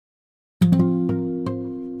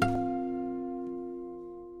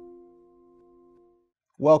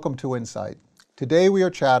Welcome to Insight. Today we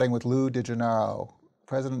are chatting with Lou DeGennaro,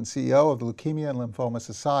 President and CEO of the Leukemia and Lymphoma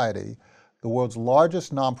Society, the world's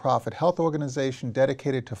largest nonprofit health organization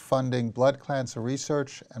dedicated to funding blood cancer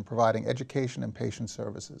research and providing education and patient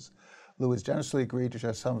services. Lou has generously agreed to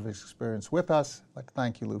share some of his experience with us. I'd like to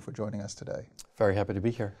thank you, Lou, for joining us today. Very happy to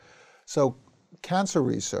be here. So, cancer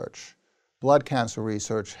research, blood cancer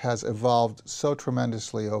research, has evolved so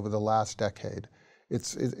tremendously over the last decade.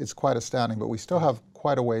 It's quite astounding, but we still have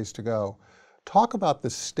quite a ways to go. Talk about the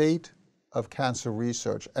state of cancer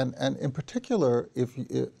research, and in particular, if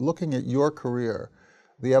looking at your career,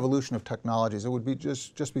 the evolution of technologies. It would be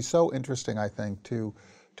just be so interesting, I think, to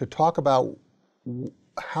talk about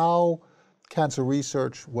how cancer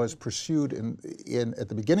research was pursued at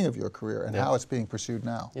the beginning of your career and how it's being pursued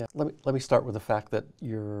now. Yeah, let me start with the fact that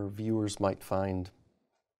your viewers might find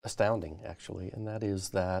astounding, actually, and that is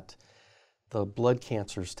that the blood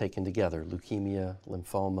cancers taken together, leukemia,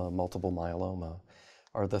 lymphoma, multiple myeloma,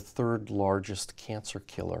 are the third largest cancer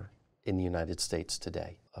killer in the United States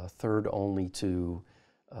today, third only to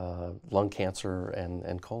lung cancer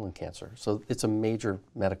and colon cancer. So it's a major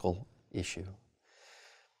medical issue.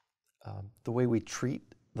 The way we treat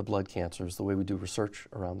the blood cancers, the way we do research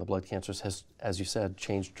around the blood cancers has, as you said,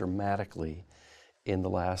 changed dramatically in the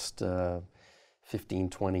last 15,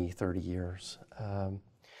 20, 30 years.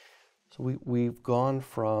 So we've gone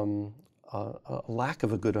from a lack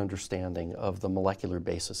of a good understanding of the molecular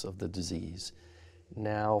basis of the disease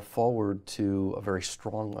now forward to a very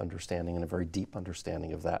strong understanding and a very deep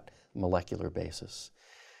understanding of that molecular basis.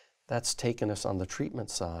 That's taken us on the treatment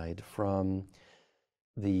side from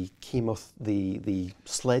the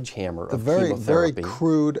sledgehammer of chemotherapy. Very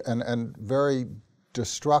crude and very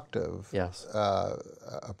destructive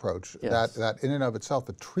approach. Yes. That in and of itself,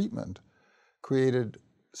 the treatment created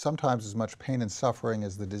sometimes as much pain and suffering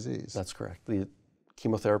as the disease. That's correct. The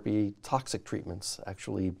chemotherapy toxic treatments,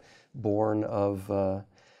 actually born of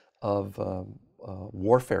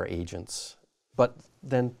warfare agents, but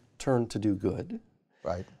then turned to do good.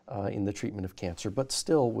 Right. In the treatment of cancer, but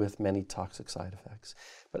still with many toxic side effects.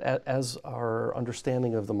 But as our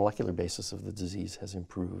understanding of the molecular basis of the disease has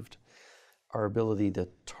improved, our ability to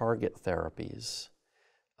target therapies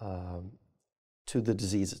to the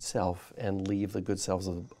disease itself and leave the good cells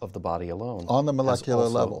of the body alone on the molecular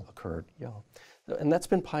level occurred. Yeah, and that's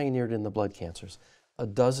been pioneered in the blood cancers a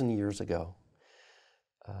dozen years ago.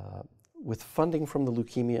 With funding from the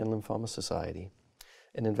Leukemia and Lymphoma Society,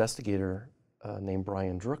 an investigator named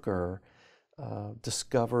Brian Drucker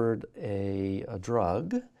discovered a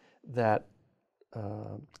drug that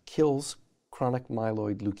kills chronic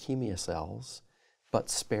myeloid leukemia cells but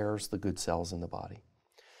spares the good cells in the body.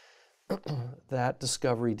 That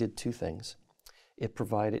discovery did two things. It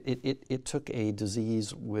took a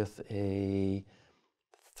disease with a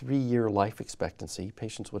 3-year life expectancy.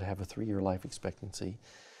 Patients would have a 3-year life expectancy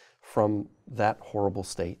from that horrible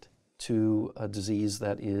state to a disease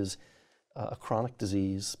that is a chronic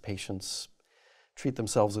disease. Patients treat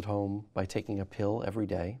themselves at home by taking a pill every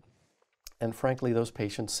day. And frankly, those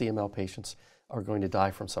patients, CML patients, are going to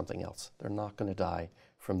die from something else. They're not going to die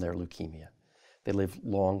from their leukemia. They live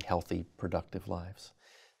long, healthy, productive lives.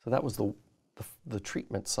 So that was the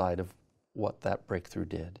treatment side of what that breakthrough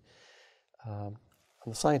did. On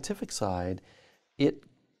the scientific side, it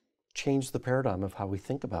changed the paradigm of how we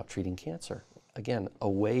think about treating cancer. Again,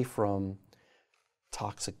 away from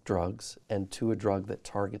toxic drugs and to a drug that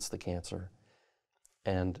targets the cancer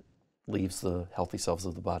and leaves the healthy cells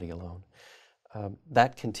of the body alone.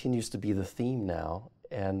 That continues to be the theme now,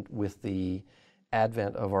 and with the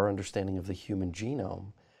advent of our understanding of the human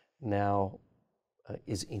genome now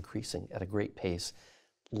is increasing at a great pace,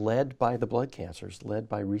 led by the blood cancers, led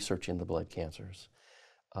by research in the blood cancers.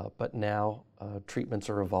 But now treatments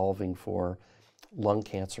are evolving for lung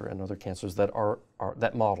cancer and other cancers that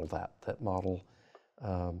model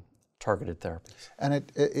targeted therapies. And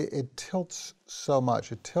it tilts so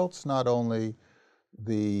much. It tilts not only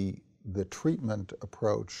the treatment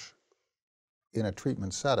approach in a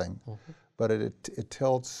treatment setting, but it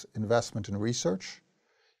tilts investment in research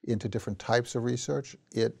into different types of research.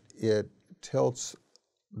 It tilts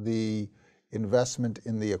the investment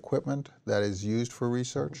in the equipment that is used for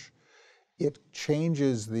research. It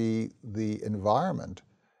changes the environment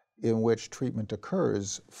in which treatment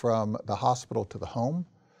occurs from the hospital to the home,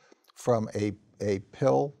 from a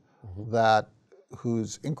pill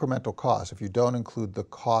whose incremental cost, if you don't include the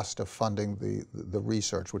cost of funding the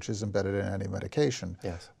research, which is embedded in any medication,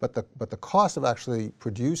 but the cost of actually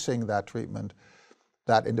producing that treatment,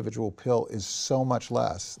 that individual pill, is so much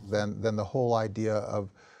less than the whole idea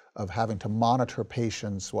of of having to monitor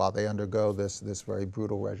patients while they undergo this very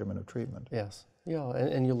brutal regimen of treatment. Yes, yeah,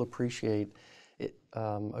 and you'll appreciate it,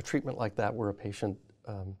 a treatment like that where a patient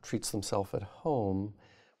treats themselves at home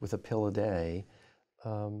with a pill a day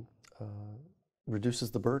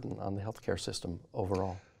reduces the burden on the healthcare system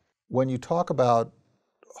overall. When you talk about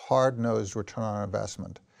hard-nosed return on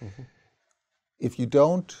investment, if you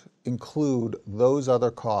don't include those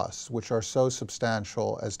other costs, which are so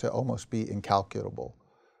substantial as to almost be incalculable,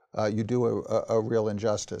 you do a real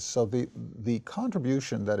injustice. So the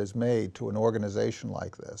contribution that is made to an organization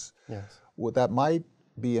like this, yes, that might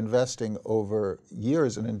be investing over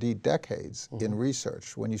years and indeed decades in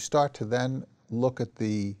research, when you start to then look at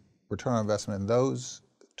the return on investment in those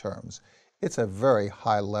terms, it's a very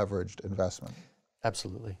high leveraged investment.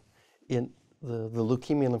 Absolutely. In the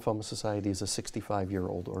Leukemia and Lymphoma Society is a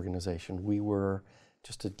 65-year-old organization. We were,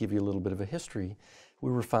 just to give you a little bit of a history,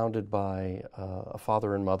 we were founded by a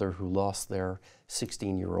father and mother who lost their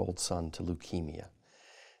 16-year-old son to leukemia.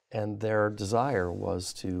 And their desire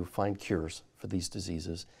was to find cures for these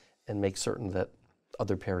diseases and make certain that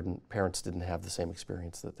other parents didn't have the same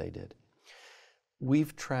experience that they did.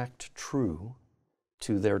 We've tracked true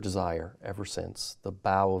to their desire ever since. The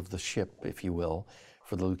bow of the ship, if you will,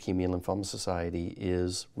 for the Leukemia and Lymphoma Society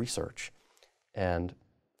is research and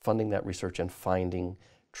funding that research and finding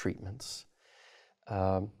treatments.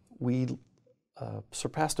 We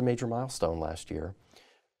surpassed a major milestone last year.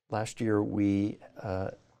 Last year we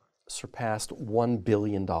surpassed $1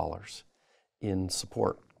 billion in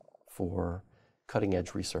support for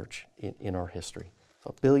cutting-edge research in our history.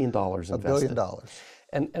 So $1 billion invested. $1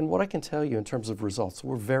 billion. And what I can tell you in terms of results,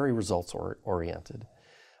 we're very results-oriented.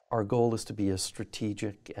 Our goal is to be as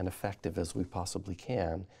strategic and effective as we possibly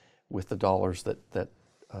can with the dollars that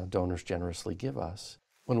donors generously give us.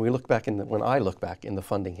 When I look back in the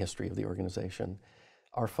funding history of the organization,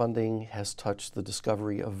 our funding has touched the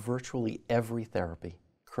discovery of virtually every therapy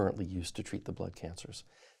currently used to treat the blood cancers.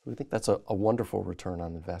 We think that's a wonderful return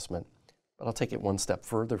on investment, but I'll take it one step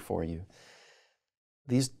further for you.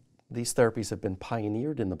 These therapies have been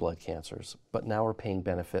pioneered in the blood cancers, but now are paying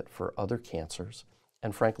benefit for other cancers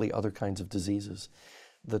and frankly other kinds of diseases.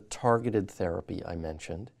 The targeted therapy I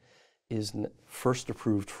mentioned is first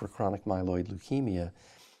approved for chronic myeloid leukemia,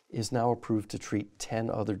 is now approved to treat 10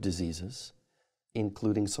 other diseases,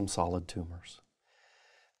 including some solid tumors.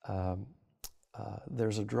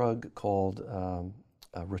 There's a drug called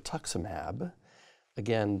rituximab,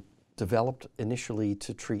 again, developed initially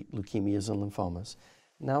to treat leukemias and lymphomas.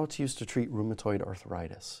 Now it's used to treat rheumatoid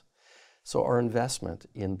arthritis. So our investment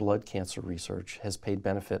in blood cancer research has paid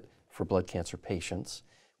benefit for blood cancer patients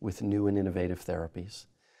with new and innovative therapies,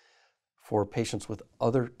 for patients with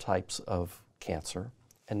other types of cancer,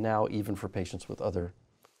 and now even for patients with other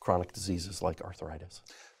chronic diseases like arthritis.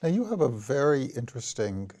 Now you have a very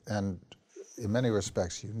interesting and in many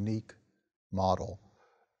respects unique model.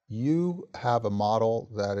 You have a model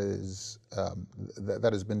that is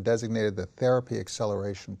that has been designated the Therapy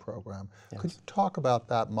Acceleration Program. Yes. Could you talk about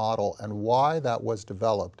that model and why that was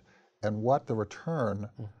developed and what the return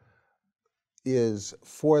is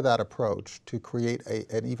for that approach to create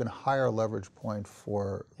an even higher leverage point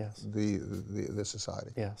for the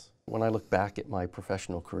society? Yes. When I look back at my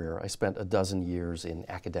professional career, I spent 12 years in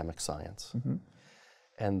academic science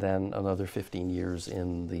and then another 15 years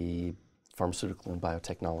in the pharmaceutical and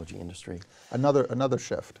biotechnology industry. Another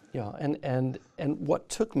shift. Yeah, and what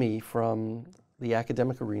took me from the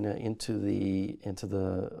academic arena into the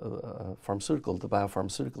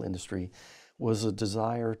biopharmaceutical industry was a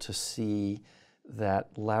desire to see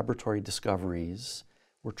that laboratory discoveries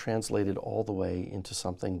were translated all the way into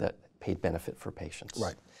something that paid benefit for patients.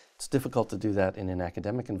 Right. It's difficult to do that in an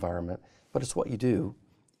academic environment, but it's what you do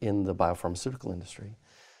in the biopharmaceutical industry.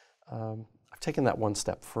 I've taken that one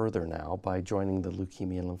step further now by joining the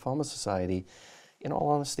Leukemia and Lymphoma Society. In all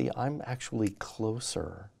honesty, I'm actually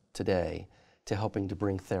closer today to helping to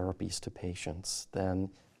bring therapies to patients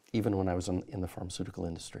than even when I was in the pharmaceutical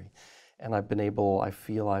industry. And I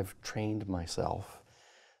feel I've trained myself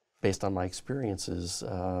based on my experiences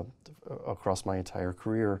across my entire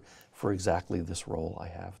career for exactly this role I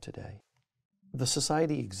have today. The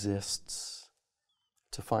Society exists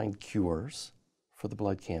to find cures for the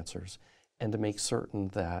blood cancers and to make certain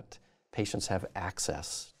that patients have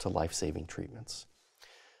access to life-saving treatments.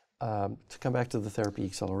 To come back to the Therapy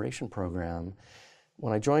Acceleration Program,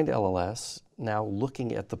 when I joined LLS, now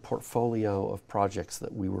looking at the portfolio of projects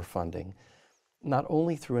that we were funding, not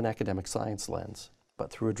only through an academic science lens,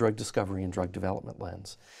 but through a drug discovery and drug development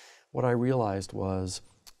lens, what I realized was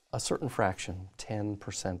a certain fraction,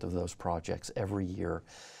 10% of those projects every year,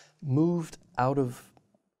 moved out of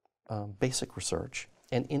basic research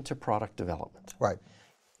and into product development. Right.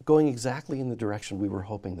 Going exactly in the direction we were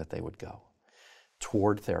hoping that they would go,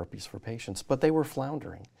 toward therapies for patients. But they were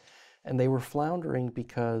floundering. And they were floundering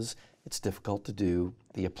because it's difficult to do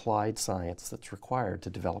the applied science that's required to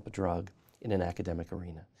develop a drug in an academic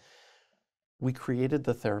arena. We created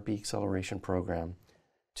the Therapy Acceleration Program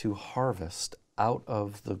to harvest out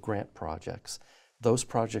of the grant projects those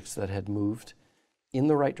projects that had moved in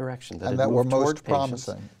the right direction, that had moved toward patients,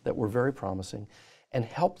 that were very promising, and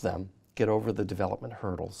help them get over the development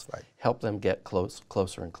hurdles, help them get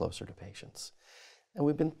closer and closer to patients. And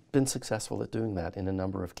we've been successful at doing that in a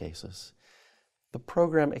number of cases. The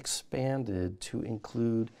program expanded to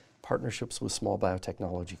include partnerships with small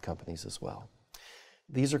biotechnology companies as well.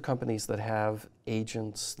 These are companies that have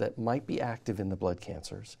agents that might be active in the blood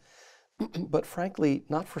cancers, but frankly,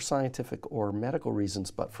 not for scientific or medical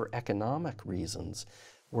reasons, but for economic reasons,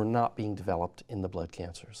 were not being developed in the blood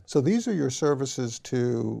cancers. So these are your services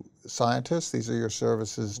to scientists, these are your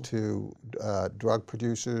services to drug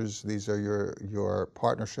producers, these are your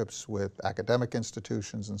partnerships with academic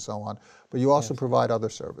institutions and so on, but you also provide other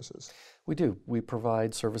services. We do. We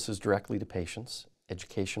provide services directly to patients,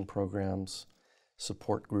 education programs,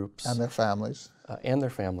 support groups. And their families. And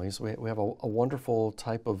their families. We have a wonderful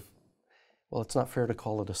type of, well, it's not fair to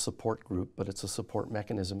call it a support group, but it's a support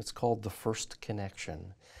mechanism. It's called the First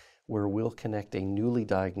Connection, where we'll connect a newly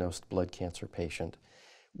diagnosed blood cancer patient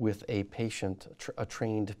with a patient, a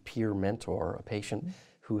trained peer mentor, a patient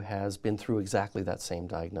who has been through exactly that same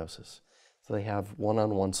diagnosis. So they have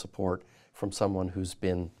one-on-one support from someone who's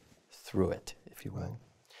been through it, if you will.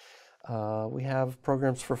 We have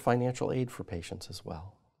programs for financial aid for patients as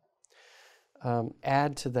well.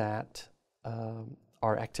 Add to that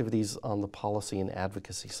our activities on the policy and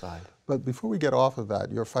advocacy side. But before we get off of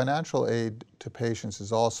that, your financial aid to patients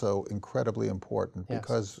is also incredibly important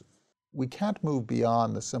because we can't move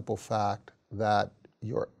beyond the simple fact that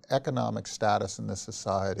your economic status in this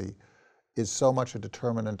society is so much a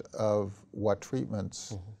determinant of what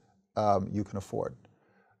treatments you can afford.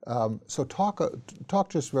 So talk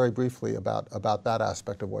just very briefly about that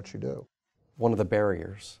aspect of what you do. One of the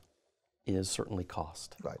barriers is certainly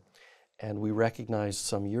cost. Right. And we recognized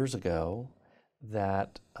some years ago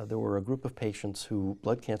that there were a group of patients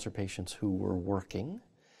blood cancer patients who were working,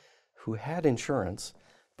 who had insurance,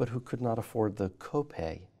 but who could not afford the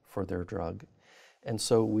copay for their drug. And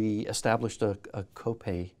so we established a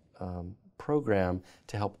copay program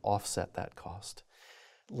to help offset that cost.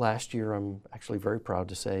 Last year, I'm actually very proud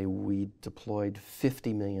to say we deployed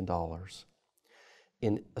 $50 million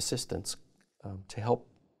in assistance to help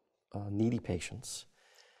needy patients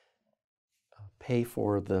pay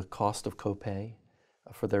for the cost of copay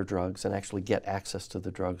for their drugs and actually get access to the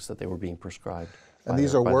drugs that they were being prescribed. And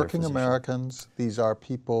these are working Americans. These are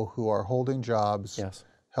people who are holding jobs,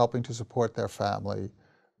 helping to support their family.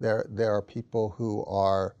 There are people who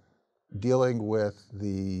are dealing with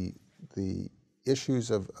the issues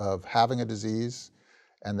of having a disease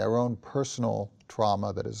and their own personal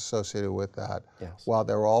trauma that is associated with that, while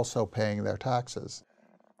they're also paying their taxes.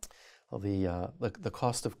 Well, the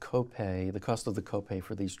cost of copay, the cost of the copay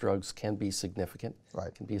for these drugs can be significant.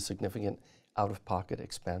 It can be a significant out-of-pocket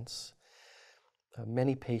expense.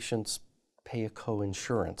 Many patients pay a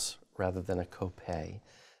co-insurance rather than a copay.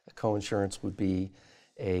 A co-insurance would be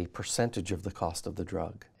a percentage of the cost of the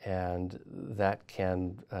drug, and that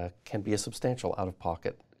can be a substantial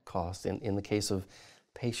out-of-pocket cost. In the case of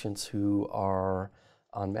patients who are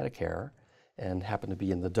on Medicare and happen to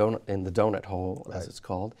be in the donut hole, as it's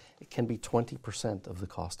called, it can be 20% of the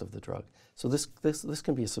cost of the drug. So this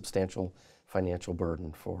can be a substantial financial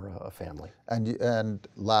burden for a family. And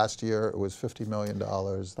last year it was $50 million.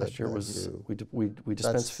 Last year we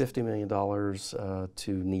dispensed $50 million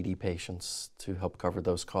to needy patients to help cover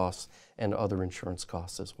those costs and other insurance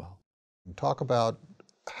costs as well. Talk about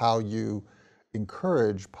how you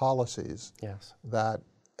encourage policies that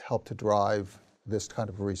help to drive this kind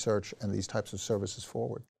of research and these types of services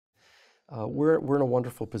forward. We're in a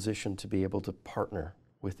wonderful position to be able to partner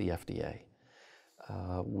with the FDA.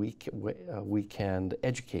 We can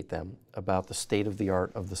educate them about the state of the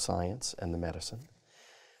art of the science and the medicine.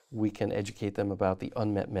 We can educate them about the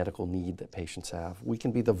unmet medical need that patients have. We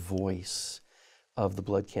can be the voice of the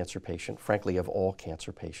blood cancer patient, frankly of all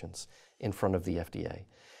cancer patients, in front of the FDA.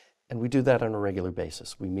 And we do that on a regular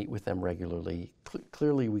basis. We meet with them regularly.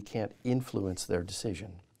 Clearly we can't influence their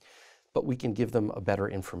decision, but we can give them a better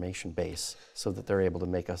information base so that they're able to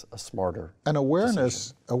make a smarter And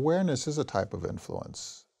decision. awareness is a type of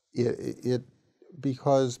influence.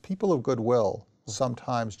 Because people of goodwill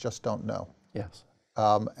sometimes just don't know. Yes.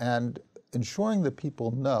 And ensuring that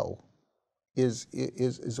people know is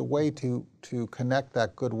a way to connect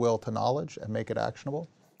that goodwill to knowledge and make it actionable.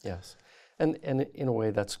 Yes, and in a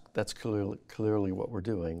way that's clearly what we're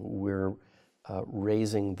doing. We're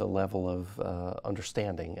raising the level of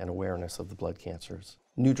understanding and awareness of the blood cancers.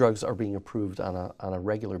 New drugs are being approved on a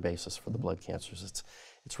regular basis for the blood cancers.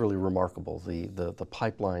 It's really remarkable. The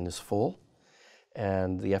pipeline is full,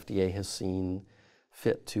 and the FDA has seen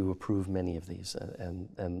fit to approve many of these, and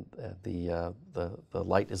the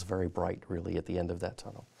light is very bright, really, at the end of that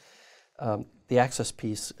tunnel. The access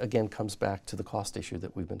piece, again, comes back to the cost issue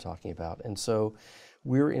that we've been talking about. And so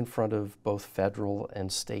we're in front of both federal and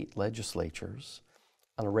state legislatures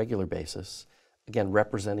on a regular basis, again,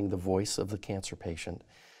 representing the voice of the cancer patient,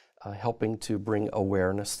 helping to bring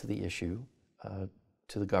awareness to the issue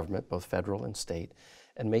to the government, both federal and state,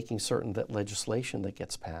 and making certain that legislation that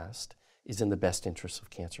gets passed is in the best interests of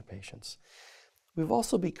cancer patients. We've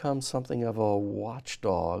also become something of a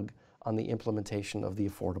watchdog on the implementation of the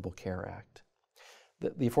Affordable Care Act.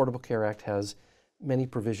 The Affordable Care Act has many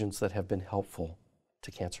provisions that have been helpful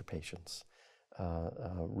to cancer patients,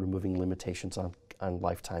 removing limitations on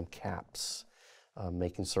lifetime caps,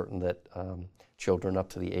 making certain that children up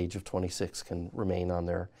to the age of 26 can remain on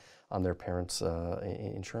their parents'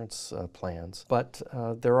 insurance plans. But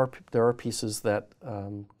there are pieces that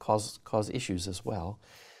cause issues as well.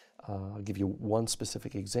 I'll give you one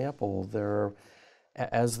specific example.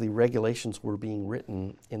 As the regulations were being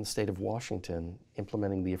written in the state of Washington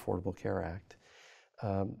implementing the Affordable Care Act,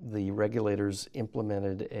 the regulators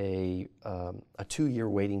implemented a 2-year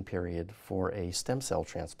waiting period for a stem cell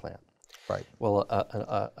transplant. Right. Well,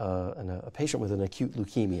 a patient with an acute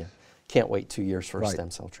leukemia can't wait 2 years for a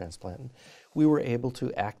stem cell transplant. We were able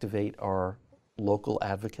to activate our local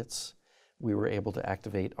advocates. We were able to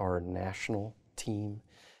activate our national team.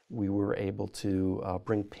 We were able to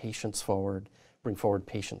bring patients forward, bring forward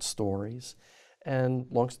patient stories. And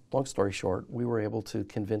long story short, we were able to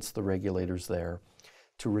convince the regulators there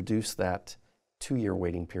to reduce that 2-year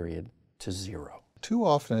waiting period to 0. Too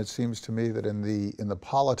often it seems to me that in the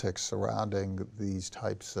politics surrounding these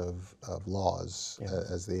types of laws,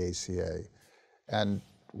 as the ACA, and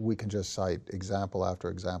we can just cite example after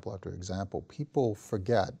example after example, people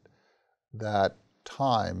forget that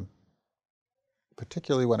time,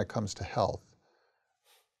 particularly when it comes to health,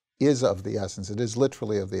 is of the essence. It is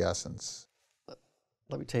literally of the essence.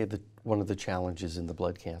 Let me tell you one of the challenges in the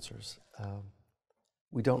blood cancers.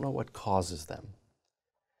 We don't know what causes them.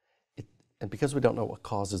 And because we don't know what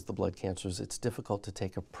causes the blood cancers, it's difficult to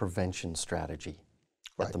take a prevention strategy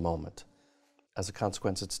at the moment. As a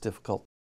consequence, it's difficult